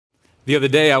The other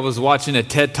day, I was watching a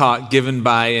TED Talk given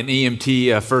by an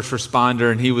EMT, a first responder,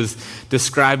 and he was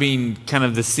describing kind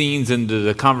of the scenes and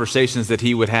the conversations that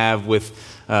he would have with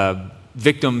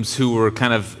victims who were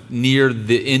kind of near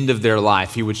the end of their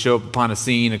life. He would show up upon a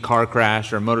scene, a car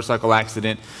crash or a motorcycle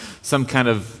accident, some kind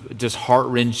of just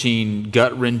heart-wrenching,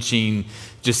 gut-wrenching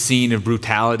just scene of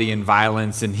brutality and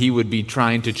violence, and he would be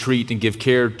trying to treat and give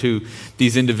care to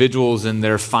these individuals in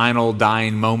their final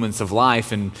dying moments of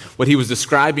life. And what he was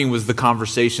describing was the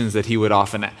conversations that he would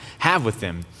often have with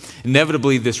them.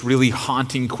 Inevitably, this really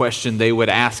haunting question they would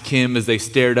ask him as they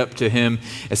stared up to him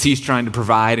as he's trying to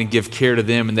provide and give care to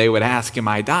them, and they would ask, "Am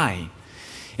I dying?"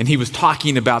 And he was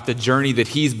talking about the journey that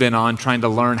he's been on trying to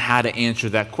learn how to answer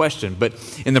that question. But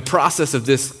in the process of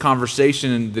this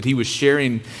conversation that he was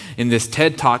sharing in this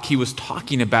TED Talk, he was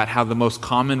talking about how the most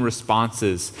common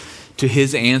responses to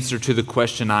his answer to the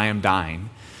question, "I am dying,"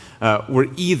 were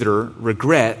either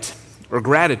regret or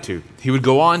gratitude. He would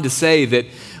go on to say that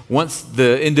once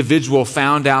the individual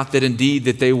found out that indeed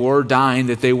that they were dying,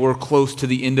 that they were close to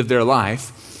the end of their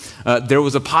life, there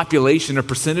was a population, a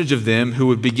percentage of them who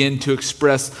would begin to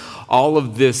express all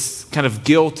of this kind of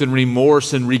guilt and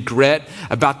remorse and regret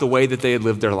about the way that they had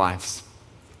lived their lives,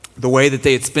 the way that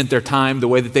they had spent their time, the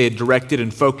way that they had directed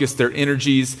and focused their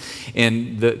energies,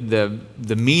 and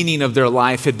the meaning of their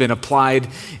life had been applied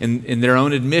in their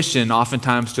own admission,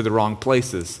 oftentimes to the wrong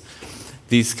places.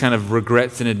 These kind of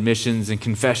regrets and admissions and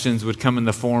confessions would come in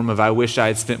the form of, "I wish I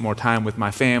had spent more time with my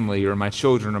family or my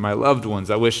children or my loved ones.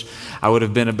 I wish I would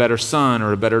have been a better son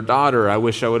or a better daughter. I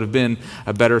wish I would have been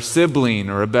a better sibling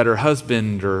or a better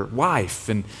husband or wife."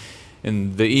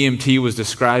 And the EMT was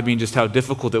describing just how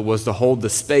difficult it was to hold the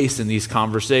space in these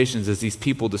conversations as these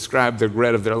people described the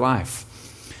regret of their life.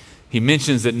 He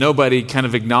mentions that nobody kind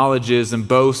of acknowledges and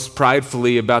boasts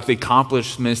pridefully about the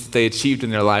accomplishments that they achieved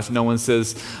in their life. No one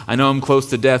says, "I know I'm close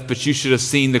to death, but you should have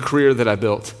seen the career that I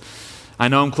built. I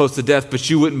know I'm close to death, but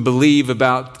you wouldn't believe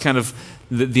about kind of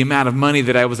the amount of money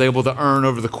that I was able to earn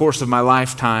over the course of my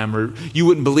lifetime, or you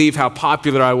wouldn't believe how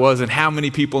popular I was and how many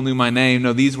people knew my name."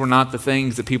 No, these were not the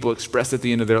things that people expressed at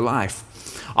the end of their life.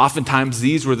 Oftentimes,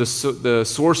 these were the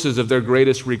sources of their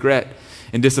greatest regret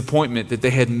and disappointment, that they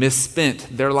had misspent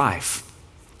their life.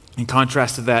 In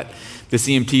contrast to that, this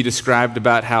EMT described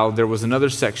about how there was another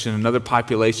section, another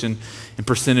population and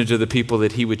percentage of the people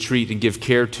that he would treat and give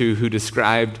care to who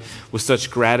described with such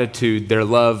gratitude their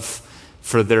love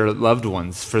for their loved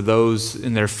ones, for those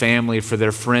in their family, for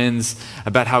their friends,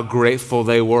 about how grateful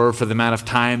they were for the amount of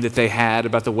time that they had,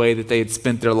 about the way that they had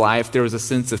spent their life. There was a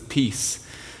sense of peace,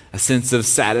 a sense of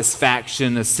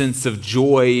satisfaction, a sense of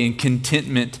joy and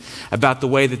contentment about the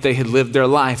way that they had lived their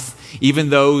life. Even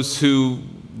those who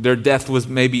their death was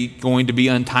maybe going to be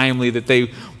untimely, that they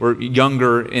were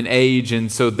younger in age, and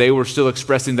so they were still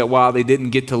expressing that while they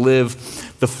didn't get to live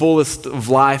the fullest of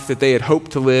life that they had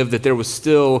hoped to live, that there was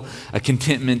still a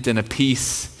contentment and a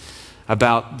peace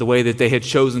about the way that they had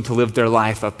chosen to live their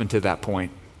life up until that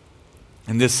point.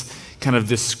 And this kind of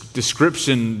this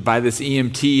description by this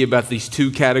EMT about these two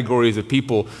categories of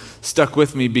people stuck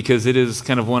with me, because it is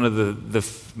kind of one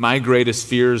of my greatest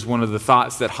fears. One of the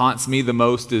thoughts that haunts me the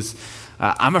most is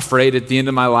I'm afraid at the end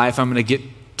of my life I'm going to get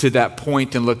to that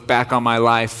point and look back on my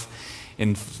life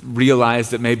and realize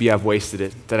that maybe I've wasted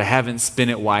it, that I haven't spent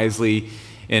it wisely,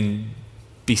 and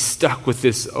be stuck with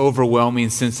this overwhelming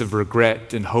sense of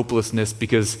regret and hopelessness,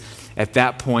 because at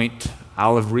that point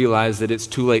I'll have realized that it's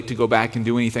too late to go back and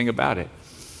do anything about it.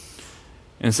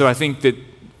 And so I think that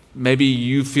maybe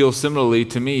you feel similarly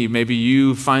to me. Maybe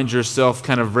you find yourself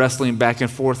kind of wrestling back and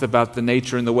forth about the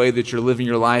nature and the way that you're living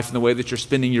your life and the way that you're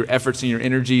spending your efforts and your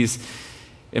energies.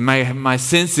 And my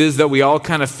sense is that we all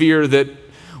kind of fear that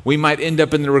we might end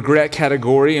up in the regret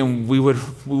category, and we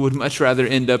would much rather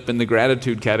end up in the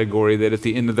gratitude category, that at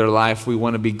the end of their life we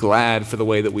want to be glad for the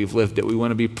way that we've lived it. We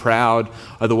want to be proud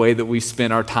of the way that we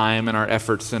spent our time and our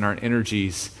efforts and our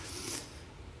energies.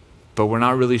 But we're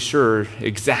not really sure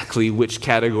exactly which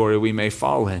category we may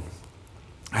fall in.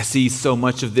 I see so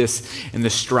much of this in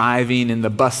the striving and the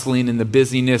bustling and the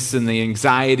busyness and the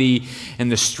anxiety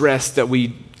and the stress that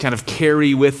we kind of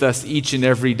carry with us each and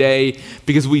every day,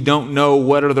 because we don't know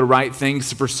what are the right things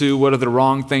to pursue, what are the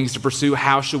wrong things to pursue,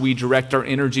 how should we direct our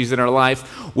energies in our life,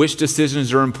 which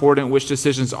decisions are important, which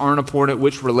decisions aren't important,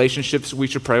 which relationships we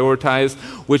should prioritize,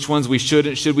 which ones we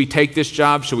shouldn't. Should we take this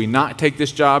job? Should we not take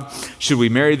this job? Should we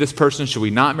marry this person? Should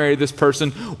we not marry this person?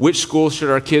 Which school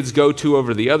should our kids go to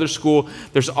over the other school?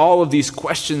 There's all of these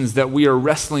questions that we are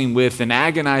wrestling with and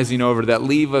agonizing over that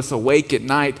leave us awake at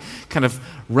night, kind of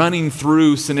running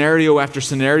through scenario after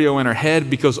scenario in our head,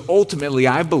 because ultimately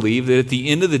I believe that at the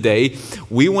end of the day,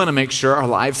 we want to make sure our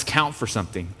lives count for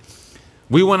something.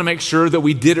 We want to make sure that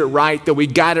we did it right, that we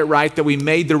got it right, that we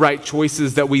made the right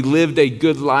choices, that we lived a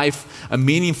good life, a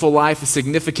meaningful life, a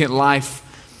significant life.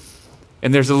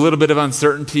 And there's a little bit of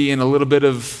uncertainty and a little bit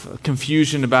of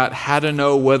confusion about how to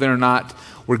know whether or not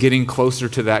we're getting closer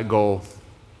to that goal.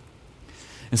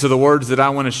 And so the words that I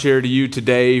want to share to you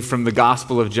today from the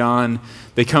Gospel of John,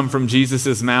 they come from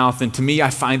Jesus' mouth. And to me,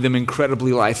 I find them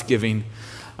incredibly life-giving.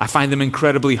 I find them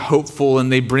incredibly hopeful,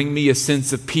 and they bring me a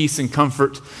sense of peace and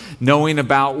comfort, knowing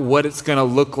about what it's going to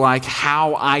look like,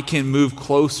 how I can move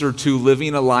closer to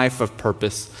living a life of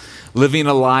purpose, living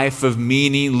a life of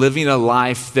meaning, living a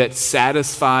life that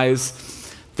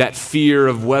satisfies that fear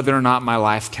of whether or not my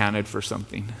life counted for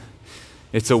something.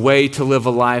 It's a way to live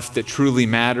a life that truly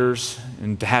matters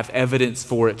and to have evidence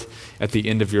for it at the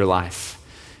end of your life.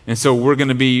 And so we're going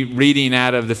to be reading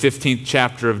out of the 15th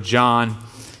chapter of John,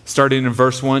 starting in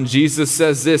verse 1. Jesus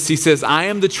says this. He says, "I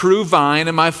am the true vine,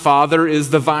 and my Father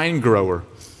is the vine grower.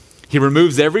 He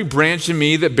removes every branch in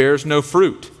me that bears no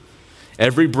fruit.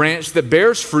 Every branch that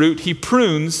bears fruit, he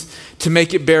prunes to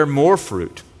make it bear more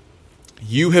fruit.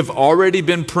 You have already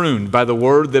been pruned by the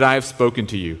word that I have spoken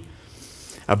to you.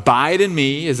 Abide in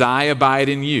me as I abide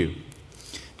in you.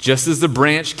 Just as the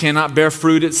branch cannot bear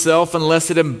fruit itself unless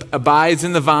it abides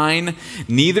in the vine,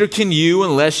 neither can you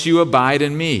unless you abide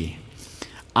in me.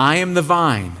 I am the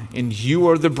vine, and you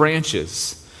are the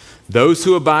branches. Those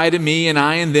who abide in me and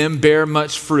I in them bear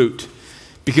much fruit,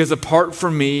 because apart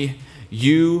from me,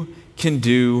 you can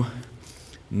do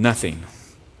nothing."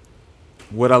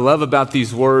 What I love about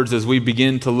these words as we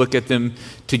begin to look at them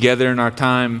together in our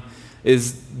time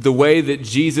is the way that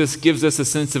Jesus gives us a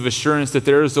sense of assurance that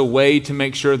there is a way to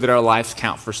make sure that our lives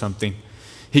count for something.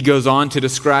 He goes on to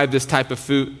describe this type of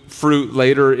fruit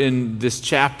later in this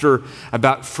chapter,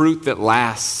 about fruit that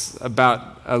lasts,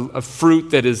 about a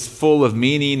fruit that is full of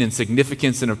meaning and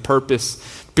significance and of purpose,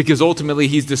 because ultimately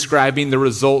he's describing the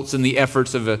results and the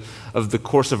efforts of the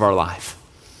course of our life.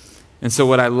 And so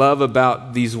what I love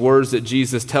about these words that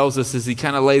Jesus tells us is he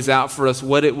kind of lays out for us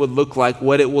what it would look like,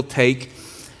 what it will take,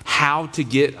 how to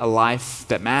get a life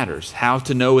that matters, how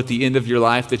to know at the end of your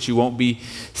life that you won't be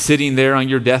sitting there on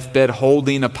your deathbed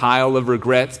holding a pile of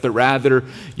regrets, but rather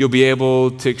you'll be able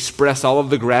to express all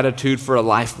of the gratitude for a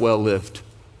life well lived.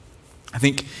 I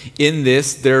think in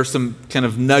this, there are some kind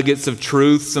of nuggets of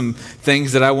truth, some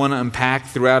things that I want to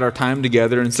unpack throughout our time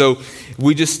together. And so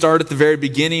we just start at the very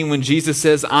beginning when Jesus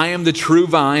says, "I am the true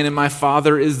vine and my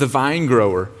Father is the vine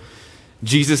grower."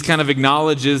 Jesus kind of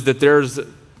acknowledges that there's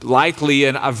likely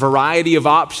a variety of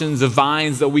options of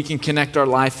vines that we can connect our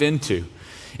life into.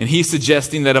 And he's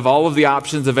suggesting that of all of the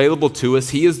options available to us,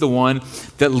 he is the one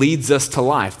that leads us to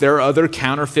life. There are other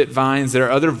counterfeit vines. There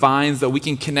are other vines that we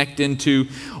can connect into,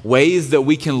 ways that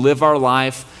we can live our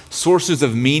life, sources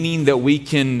of meaning that we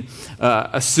can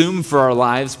assume for our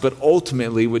lives. But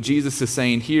ultimately, what Jesus is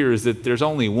saying here is that there's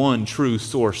only one true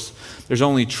source. There's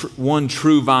only one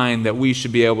true vine that we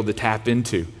should be able to tap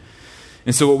into.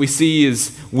 And so what we see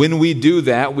is when we do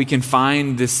that, we can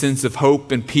find this sense of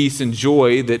hope and peace and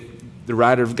joy that the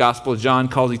writer of the Gospel of John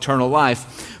calls eternal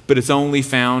life, but it's only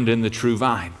found in the true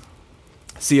vine.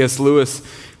 C.S. Lewis,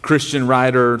 Christian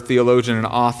writer, theologian, and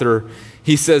author,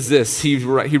 he says this. He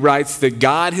writes that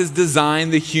God has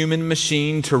designed the human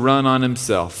machine to run on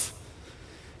himself.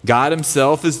 God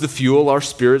himself is the fuel our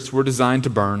spirits were designed to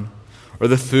burn, or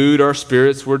the food our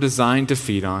spirits were designed to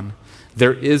feed on.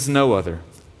 There is no other.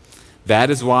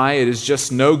 That is why it is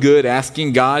just no good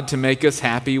asking God to make us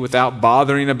happy without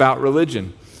bothering about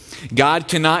religion. God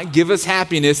cannot give us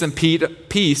happiness and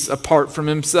peace apart from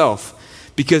himself,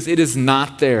 because it is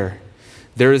not there.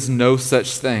 There is no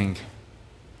such thing.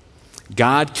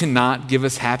 God cannot give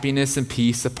us happiness and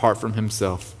peace apart from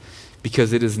himself,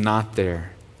 because it is not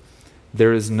there.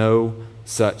 There is no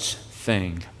such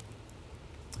thing.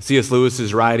 C.S. Lewis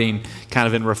is writing kind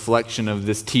of in reflection of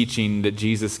this teaching that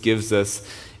Jesus gives us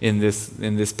in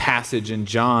this passage in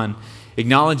John,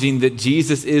 acknowledging that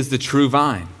Jesus is the true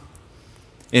vine.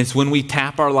 And it's when we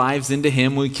tap our lives into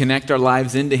him, we connect our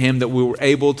lives into him, that we were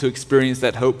able to experience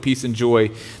that hope, peace, and joy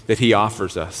that he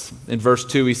offers us. In verse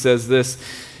 2, he says this.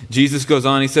 Jesus goes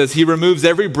on, he says, "He removes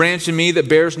every branch in me that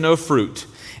bears no fruit,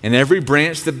 and every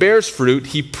branch that bears fruit,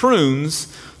 he prunes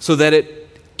so that it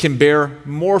can bear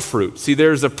more fruit." See,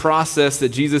 there's a process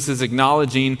that Jesus is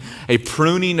acknowledging, a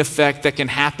pruning effect that can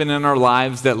happen in our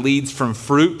lives that leads from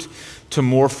fruit to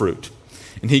more fruit.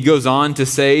 And he goes on to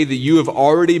say that you have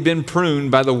already been pruned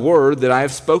by the word that I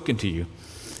have spoken to you.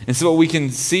 And so what we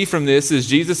can see from this is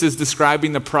Jesus is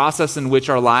describing the process in which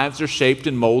our lives are shaped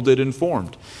and molded and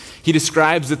formed. He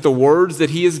describes that the words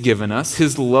that he has given us,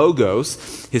 his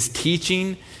logos, his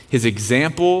teaching, his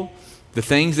example, The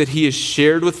things that he has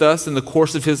shared with us in the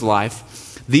course of his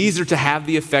life, these are to have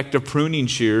the effect of pruning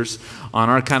shears on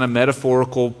our kind of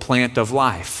metaphorical plant of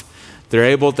life. They're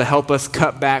able to help us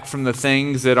cut back from the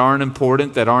things that aren't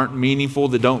important, that aren't meaningful,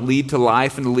 that don't lead to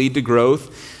life and to lead to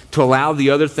growth, to allow the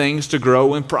other things to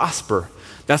grow and prosper.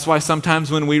 That's why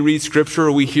sometimes when we read Scripture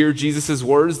or we hear Jesus'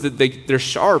 words, that they're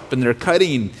sharp and they're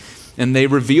cutting, and they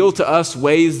reveal to us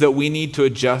ways that we need to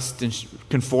adjust and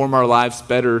conform our lives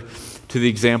better to the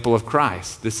example of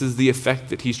Christ. This is the effect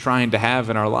that he's trying to have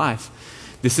in our life.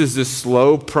 This is the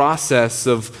slow process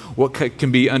of what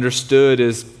can be understood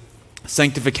as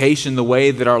sanctification, the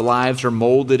way that our lives are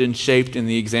molded and shaped in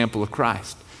the example of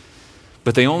Christ.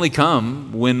 But they only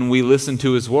come when we listen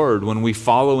to his word, when we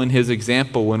follow in his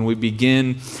example, when we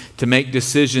begin to make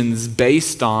decisions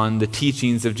based on the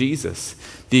teachings of Jesus,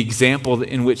 the example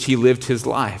in which he lived his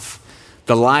life.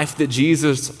 The life that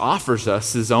Jesus offers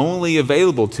us is only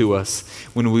available to us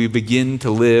when we begin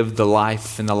to live the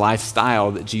life and the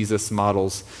lifestyle that Jesus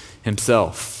models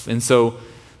himself. And so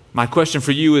my question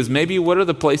for you is, maybe what are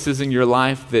the places in your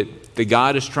life that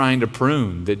God is trying to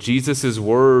prune, that Jesus'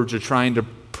 words are trying to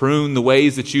prune, the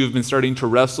ways that you have been starting to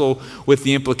wrestle with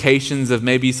the implications of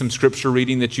maybe some scripture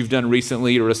reading that you've done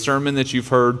recently or a sermon that you've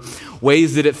heard,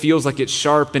 ways that it feels like it's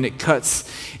sharp and it cuts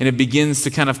and it begins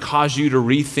to kind of cause you to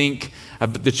rethink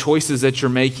the choices that you're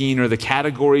making or the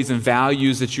categories and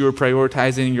values that you are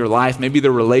prioritizing in your life, maybe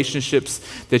the relationships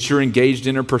that you're engaged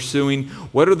in or pursuing.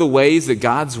 What are the ways that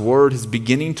God's word is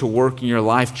beginning to work in your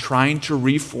life, trying to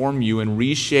reform you and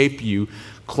reshape you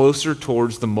closer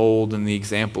towards the mold and the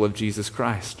example of Jesus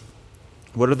Christ?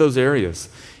 What are those areas?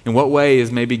 In what way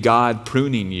is maybe God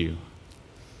pruning you?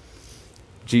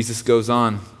 Jesus goes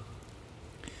on.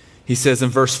 He says in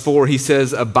verse 4, he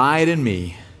says, "Abide in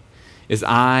me as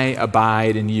I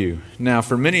abide in you." Now,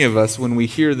 for many of us, when we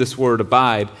hear this word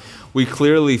abide, we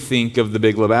clearly think of the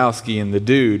Big Lebowski and the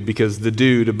dude, because the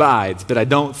dude abides. But I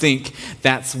don't think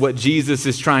that's what Jesus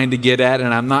is trying to get at,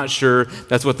 and I'm not sure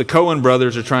that's what the Coen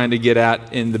brothers are trying to get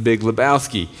at in the Big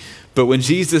Lebowski. But when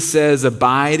Jesus says,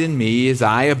 "Abide in me as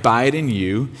I abide in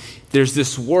you," there's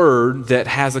this word that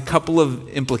has a couple of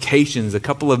implications, a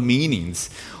couple of meanings.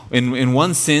 In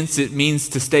one sense, it means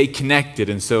to stay connected.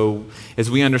 And so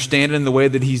as we understand it in the way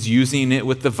that he's using it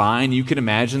with the vine, you can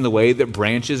imagine the way that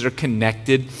branches are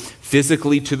connected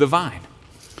physically to the vine.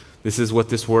 This is what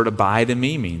this word abide in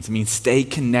me means. It means stay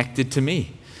connected to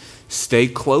me. Stay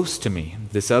close to me.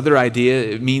 This other idea,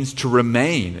 it means to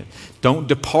remain. Don't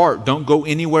depart. Don't go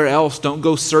anywhere else. Don't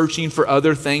go searching for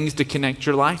other things to connect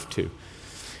your life to.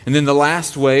 And then the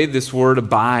last way this word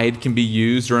abide can be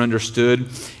used or understood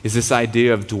is this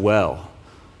idea of dwell,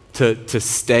 to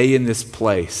stay in this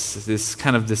place, this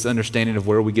kind of this understanding of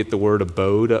where we get the word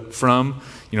abode from.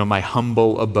 You know, my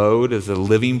humble abode is a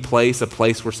living place, a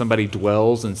place where somebody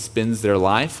dwells and spends their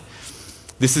life.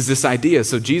 This is this idea.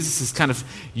 So Jesus is kind of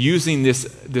using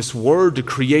this word to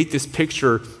create this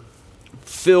picture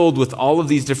filled with all of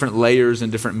these different layers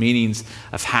and different meanings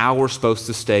of how we're supposed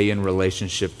to stay in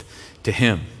relationship to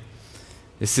him.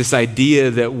 It's this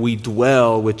idea that we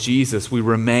dwell with Jesus, we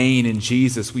remain in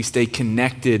Jesus, we stay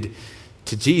connected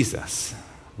to Jesus.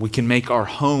 We can make our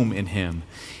home in him.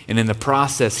 And in the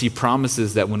process, he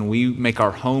promises that when we make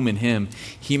our home in him,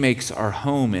 he makes our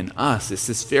home in us. It's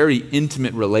this very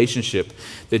intimate relationship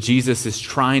that Jesus is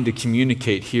trying to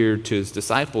communicate here to his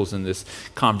disciples in this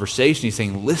conversation. He's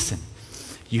saying, listen,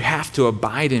 you have to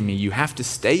abide in me. You have to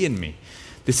stay in me.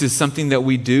 This is something that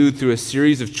we do through a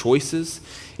series of choices.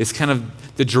 It's kind of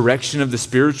the direction of the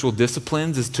spiritual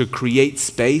disciplines, is to create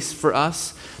space for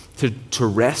us to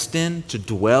rest in, to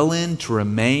dwell in, to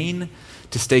remain,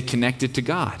 to stay connected to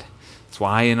God. That's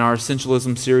why in our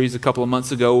Essentialism series a couple of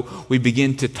months ago, we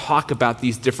begin to talk about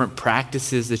these different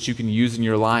practices that you can use in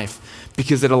your life,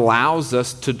 because it allows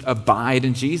us to abide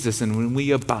in Jesus. And when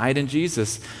we abide in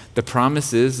Jesus, the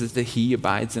promise is that he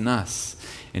abides in us.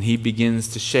 And he begins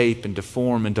to shape and to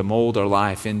form and to mold our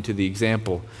life into the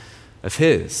example of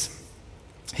his.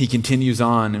 He continues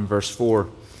on in verse 4.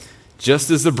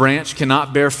 "Just as the branch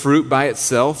cannot bear fruit by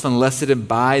itself unless it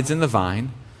abides in the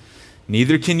vine,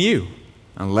 neither can you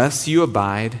unless you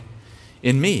abide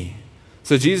in me."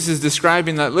 So Jesus is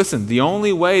describing that, listen, the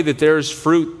only way that there is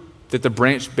fruit that the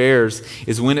branch bears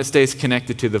is when it stays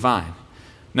connected to the vine.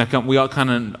 Now, we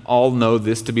all know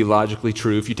this to be logically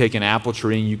true. If you take an apple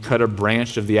tree and you cut a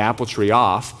branch of the apple tree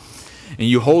off and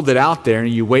you hold it out there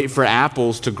and you wait for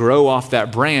apples to grow off that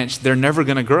branch, they're never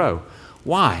going to grow.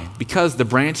 Why? Because the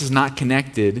branch is not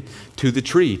connected to the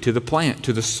tree, to the plant,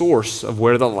 to the source of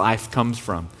where the life comes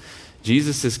from.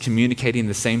 Jesus is communicating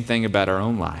the same thing about our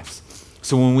own lives.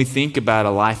 So when we think about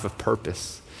a life of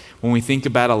purpose, when we think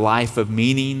about a life of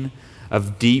meaning,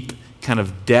 of deep kind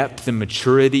of depth and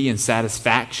maturity and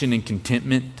satisfaction and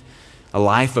contentment, a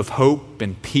life of hope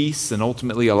and peace, and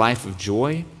ultimately a life of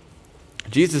joy.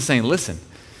 Jesus is saying, listen,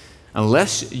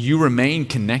 unless you remain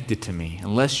connected to me,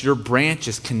 unless your branch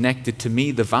is connected to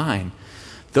me, the vine,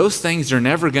 those things are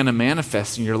never going to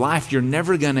manifest in your life. You're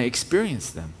never going to experience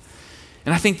them.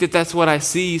 And I think that that's what I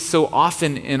see so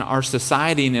often in our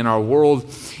society and in our world,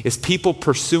 is people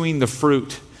pursuing the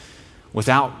fruit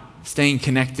without staying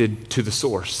connected to the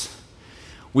source.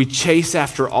 We chase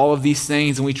after all of these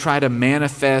things, and we try to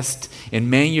manifest and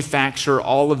manufacture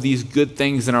all of these good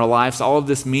things in our lives, all of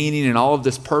this meaning and all of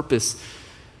this purpose,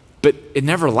 but it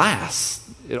never lasts.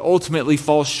 It ultimately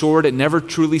falls short. It never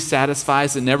truly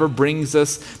satisfies. It never brings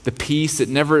us the peace. It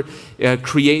never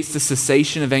creates the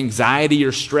cessation of anxiety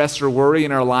or stress or worry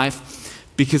in our life,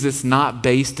 because it's not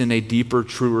based in a deeper,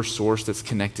 truer source that's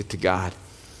connected to God.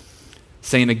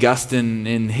 St. Augustine,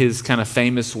 in his kind of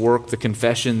famous work, The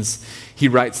Confessions, he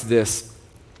writes this: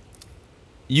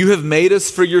 "You have made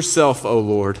us for yourself, O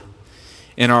Lord,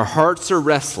 and our hearts are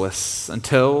restless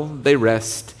until they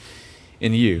rest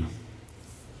in you."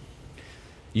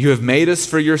 You have made us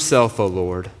for yourself, O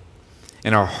Lord,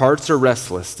 and our hearts are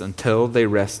restless until they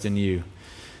rest in you.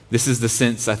 This is the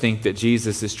sense, I think, that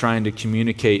Jesus is trying to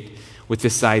communicate with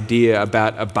this idea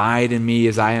about abide in me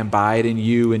as I abide in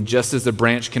you. And just as the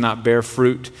branch cannot bear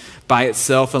fruit by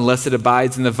itself unless it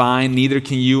abides in the vine, neither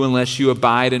can you unless you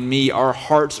abide in me. Our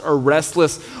hearts are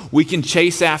restless. We can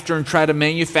chase after and try to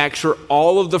manufacture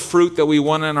all of the fruit that we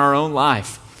want in our own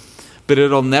life, but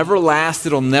it'll never last.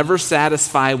 It'll never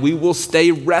satisfy. We will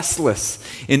stay restless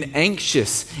and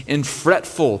anxious and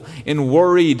fretful and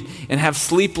worried and have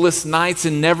sleepless nights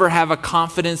and never have a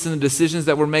confidence in the decisions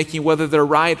that we're making, whether they're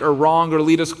right or wrong or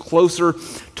lead us closer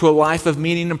to a life of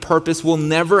meaning and purpose. We'll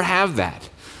never have that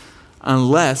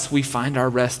unless we find our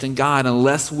rest in God,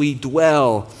 unless we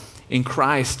dwell in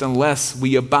Christ, unless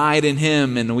we abide in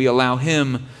Him and we allow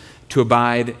Him to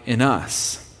abide in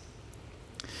us.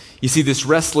 You see, this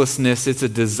restlessness, it's a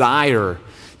desire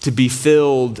to be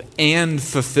filled and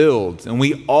fulfilled. And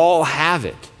we all have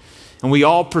it. And we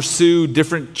all pursue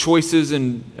different choices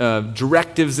and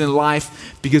directives in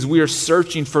life because we are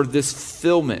searching for this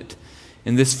fulfillment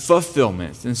and this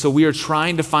fulfillment. And so we are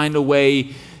trying to find a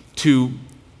way to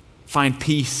find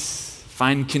peace,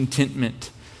 find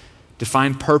contentment, to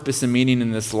find purpose and meaning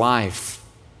in this life.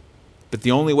 But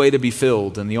the only way to be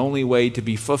filled and the only way to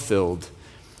be fulfilled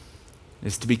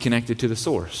is to be connected to the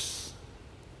source,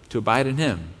 to abide in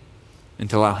Him, and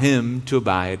to allow Him to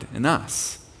abide in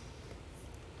us.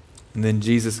 And then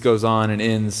Jesus goes on and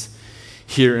ends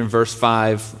here in verse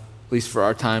 5, at least for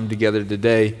our time together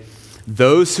today.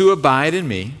 Those who abide in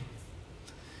me,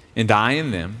 and I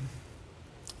in them,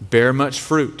 bear much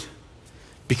fruit,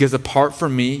 because apart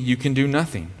from me you can do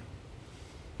nothing.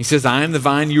 He says, I am the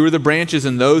vine, you are the branches,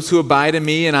 and those who abide in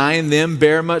me and I in them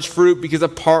bear much fruit, because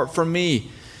apart from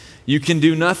me you can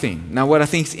do nothing. Now, what I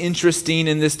think is interesting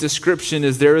in this description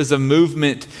is there is a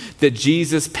movement that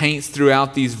Jesus paints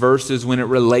throughout these verses when it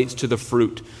relates to the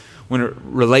fruit, when it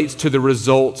relates to the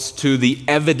results, to the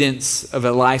evidence of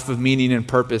a life of meaning and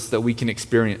purpose that we can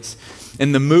experience.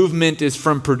 And the movement is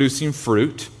from producing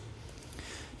fruit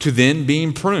to then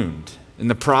being pruned. In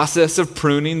the process of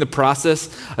pruning, the process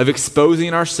of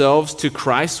exposing ourselves to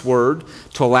Christ's word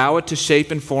to allow it to shape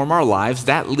and form our lives,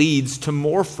 that leads to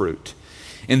more fruit.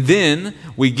 And then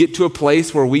we get to a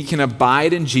place where we can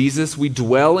abide in Jesus, we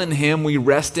dwell in Him, we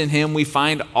rest in Him, we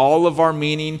find all of our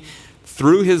meaning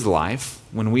through His life.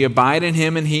 When we abide in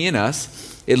Him and He in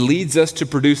us, it leads us to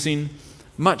producing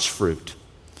much fruit.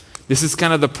 This is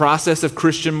kind of the process of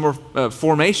Christian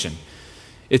formation.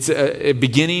 It's a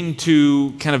beginning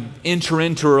to kind of enter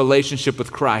into a relationship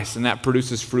with Christ, and that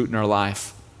produces fruit in our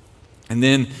life. And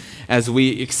then as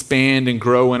we expand and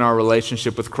grow in our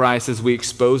relationship with Christ, as we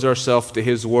expose ourselves to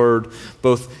His word,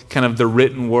 both kind of the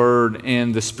written word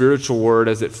and the spiritual word,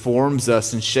 as it forms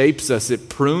us and shapes us, it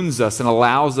prunes us and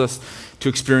allows us to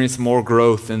experience more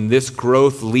growth. And this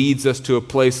growth leads us to a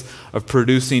place of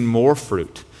producing more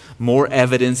fruit, more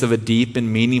evidence of a deep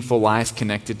and meaningful life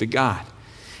connected to God.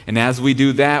 And as we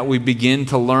do that, we begin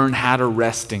to learn how to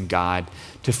rest in God,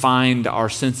 to find our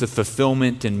sense of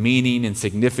fulfillment and meaning and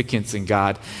significance in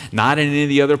God, not in any of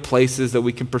the other places that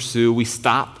we can pursue. We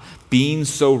stop being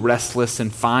so restless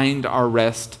and find our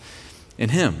rest in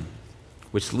Him,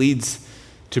 which leads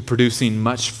to producing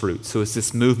much fruit. So it's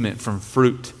this movement from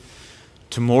fruit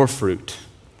to more fruit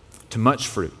to much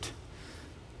fruit.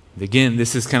 Again,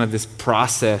 this is kind of this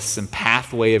process and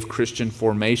pathway of Christian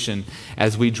formation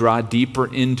as we draw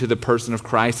deeper into the person of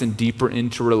Christ and deeper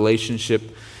into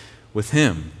relationship with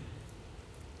Him.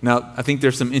 Now, I think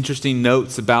there's some interesting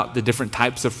notes about the different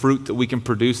types of fruit that we can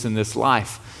produce in this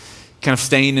life. Kind of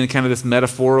staying in kind of this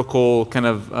metaphorical kind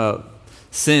of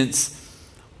sense,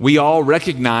 we all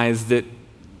recognize that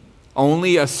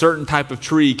only a certain type of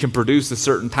tree can produce a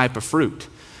certain type of fruit.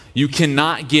 You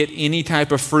cannot get any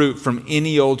type of fruit from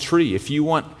any old tree. If you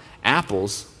want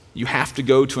apples, you have to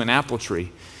go to an apple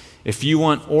tree. If you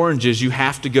want oranges, you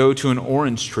have to go to an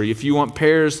orange tree. If you want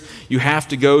pears, you have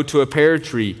to go to a pear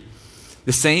tree.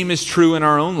 The same is true in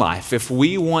our own life. If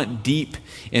we want deep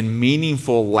and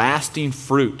meaningful, lasting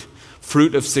fruit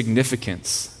of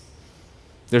significance,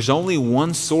 there's only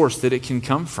one source that it can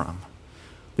come from.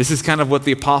 This is kind of what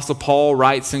the Apostle Paul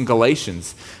writes in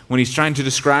Galatians when he's trying to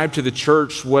describe to the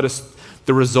church what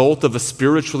the result of a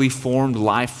spiritually formed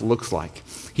life looks like.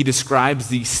 He describes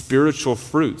these spiritual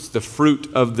fruits. The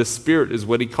fruit of the Spirit is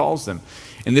what he calls them.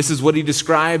 And this is what he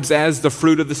describes as the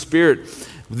fruit of the Spirit.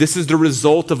 This is the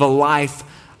result of a life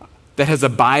that has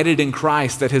abided in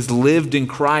Christ, that has lived in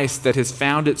Christ, that has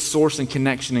found its source and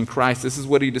connection in Christ. This is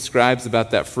what he describes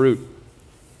about that fruit.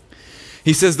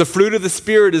 He says the fruit of the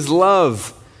Spirit is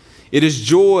love, it is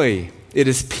joy, it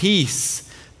is peace,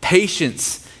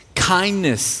 patience,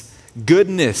 kindness,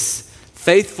 goodness,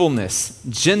 faithfulness,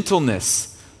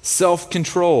 gentleness,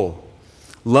 self-control.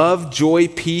 Love, joy,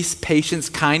 peace, patience,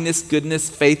 kindness, goodness,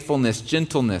 faithfulness,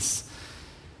 gentleness,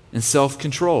 and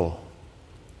self-control.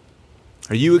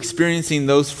 Are you experiencing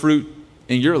those fruit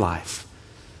in your life?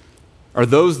 Are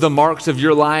those the marks of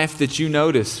your life that you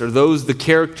notice? Are those the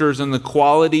characters and the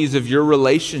qualities of your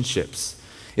relationships?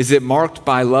 Is it marked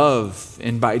by love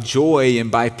and by joy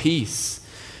and by peace?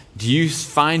 Do you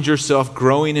find yourself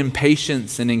growing in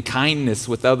patience and in kindness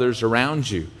with others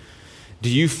around you? Do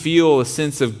you feel a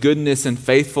sense of goodness and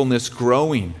faithfulness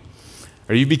growing?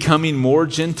 Are you becoming more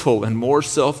gentle and more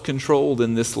self-controlled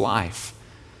in this life?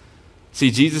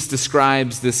 See, Jesus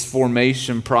describes this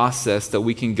formation process that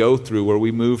we can go through where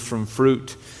we move from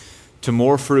fruit to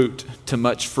more fruit to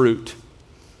much fruit.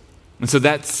 And so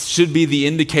that should be the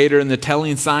indicator and the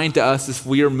telling sign to us if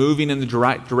we are moving in the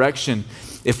right direction,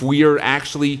 if we are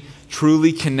actually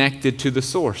truly connected to the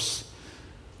source.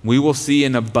 We will see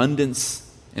an abundance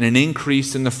and an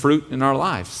increase in the fruit in our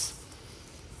lives.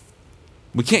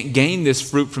 We can't gain this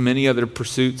fruit from any other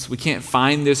pursuits. We can't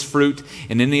find this fruit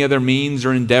in any other means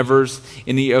or endeavors,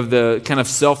 any of the kind of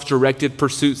self-directed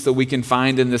pursuits that we can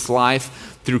find in this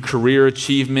life through career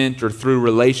achievement or through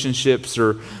relationships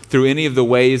or through any of the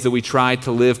ways that we try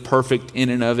to live perfect in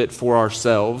and of it for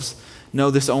ourselves.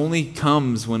 No, this only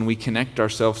comes when we connect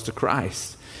ourselves to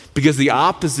Christ. Because the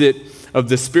opposite of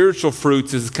the spiritual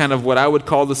fruits is kind of what I would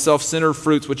call the self-centered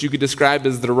fruits, what you could describe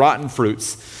as the rotten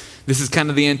fruits. This is kind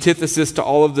of the antithesis to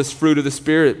all of this fruit of the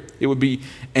Spirit. It would be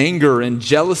anger and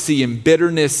jealousy and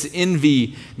bitterness,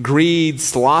 envy, greed,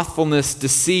 slothfulness,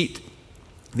 deceit.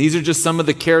 These are just some of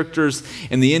the characters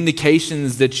and the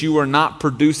indications that you are not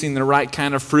producing the right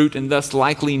kind of fruit and thus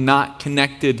likely not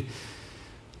connected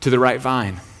to the right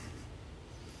vine.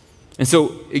 And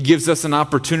so it gives us an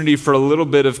opportunity for a little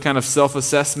bit of kind of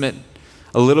self-assessment,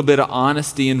 a little bit of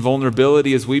honesty and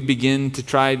vulnerability as we begin to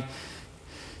try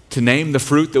to name the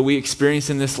fruit that we experience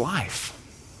in this life.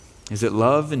 Is it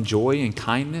love and joy and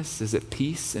kindness? Is it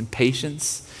peace and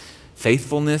patience,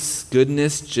 faithfulness,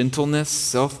 goodness, gentleness,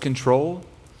 self-control?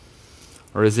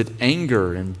 Or is it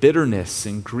anger and bitterness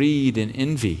and greed and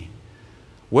envy?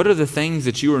 What are the things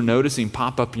that you are noticing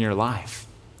pop up in your life?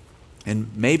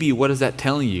 And maybe what is that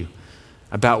telling you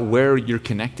about where you're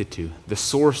connected to, the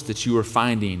source that you are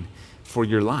finding for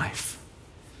your life?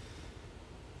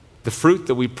 The fruit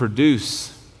that we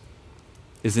produce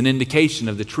is an indication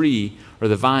of the tree or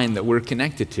the vine that we're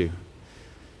connected to.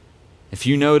 If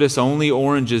you notice only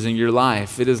oranges in your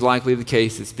life, it is likely the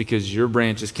case it's because your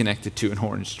branch is connected to an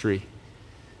orange tree.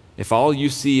 If all you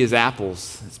see is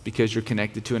apples, it's because you're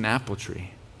connected to an apple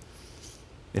tree.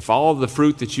 If all of the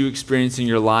fruit that you experience in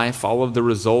your life, all of the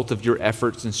result of your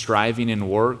efforts and striving and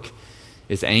work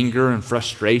is anger and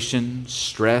frustration,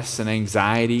 stress and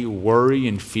anxiety, worry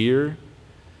and fear,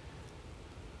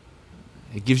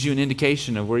 it gives you an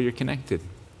indication of where you're connected.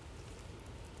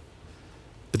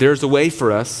 But there's a way for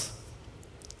us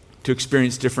to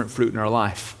experience different fruit in our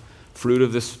life. Fruit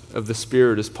of the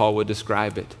Spirit, as Paul would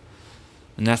describe it.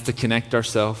 And that's to connect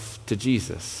ourselves to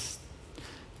Jesus,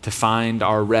 to find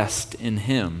our rest in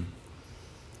Him.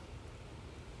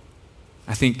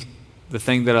 I think the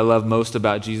thing that I love most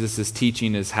about Jesus'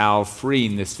 teaching is how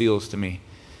freeing this feels to me.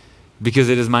 Because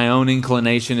it is my own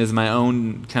inclination, is my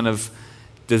own kind of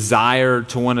desire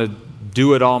to want to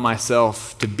do it all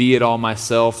myself, to be it all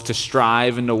myself, to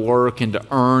strive and to work and to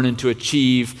earn and to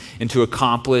achieve and to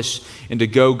accomplish and to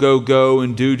go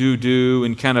and do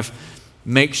and kind of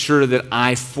make sure that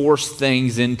I force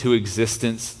things into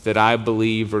existence that I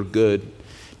believe are good,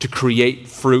 to create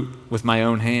fruit with my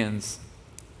own hands.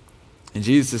 And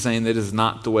Jesus is saying that is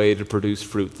not the way to produce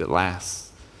fruit that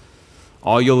lasts.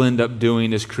 All you'll end up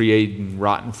doing is creating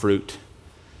rotten fruit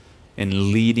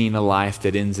and leading a life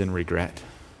that ends in regret.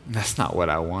 And that's not what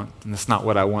I want. And that's not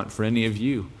what I want for any of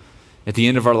you. At the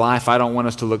end of our life, I don't want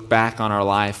us to look back on our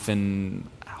life and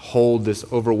hold this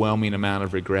overwhelming amount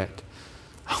of regret.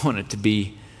 I want it to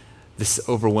be this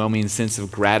overwhelming sense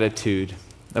of gratitude,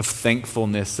 of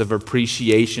thankfulness, of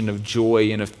appreciation, of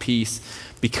joy, and of peace,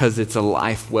 because it's a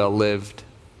life well lived.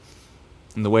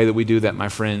 And the way that we do that, my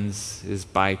friends, is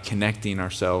by connecting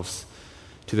ourselves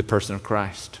to the person of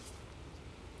Christ.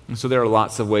 And so there are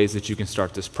lots of ways that you can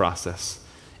start this process.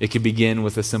 It could begin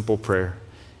with a simple prayer.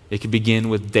 It could begin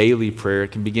with daily prayer.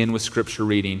 It can begin with scripture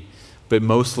reading. But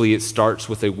mostly it starts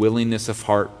with a willingness of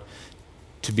heart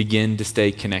to begin to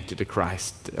stay connected to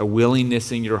Christ. A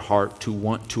willingness in your heart to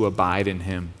want to abide in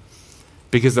Him.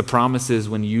 Because the promise is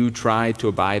when you try to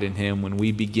abide in Him, when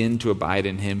we begin to abide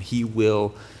in Him, He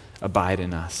will abide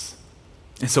in us.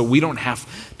 And so we don't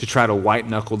have to try to white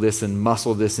knuckle this and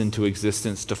muscle this into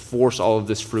existence to force all of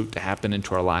this fruit to happen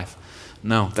into our life.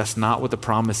 No, that's not what the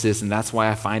promise is, and that's why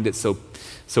I find it so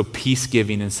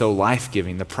peace-giving and so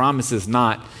life-giving. The promise is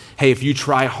not, hey, if you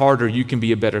try harder, you can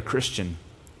be a better Christian.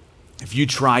 If you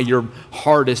try your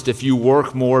hardest, if you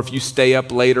work more, if you stay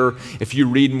up later, if you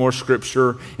read more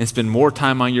scripture and spend more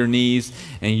time on your knees,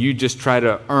 and you just try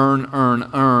to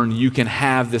earn, you can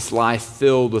have this life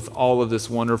filled with all of this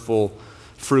wonderful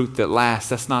fruit that lasts.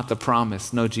 That's not the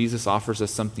promise. No, Jesus offers us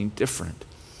something different.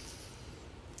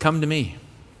 Come to me.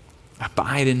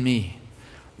 Abide in me,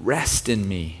 rest in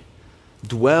me,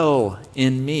 dwell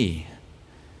in me.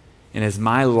 And as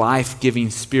my life-giving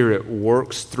Spirit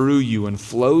works through you and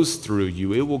flows through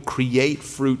you, it will create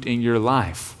fruit in your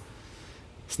life.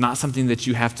 It's not something that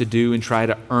you have to do and try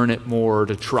to earn it more or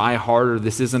to try harder.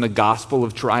 This isn't a gospel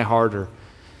of try harder.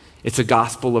 It's a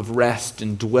gospel of rest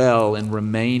and dwell and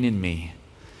remain in me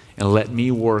and let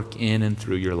me work in and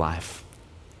through your life.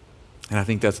 And I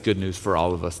think that's good news for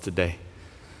all of us today.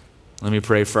 Let me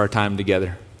pray for our time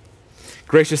together.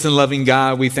 Gracious and loving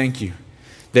God, we thank you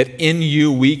that in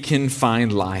you we can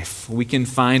find life. We can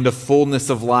find a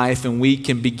fullness of life, and we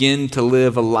can begin to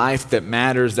live a life that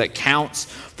matters, that counts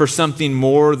for something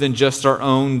more than just our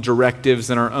own directives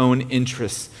and our own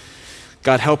interests.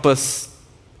 God, help us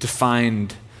to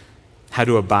find how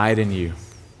to abide in you.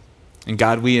 And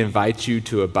God, we invite you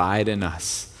to abide in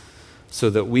us so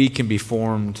that we can be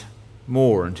formed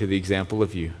more into the example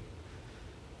of you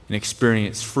and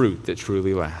experience fruit that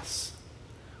truly lasts.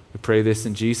 We pray this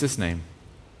in Jesus' name.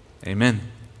 Amen.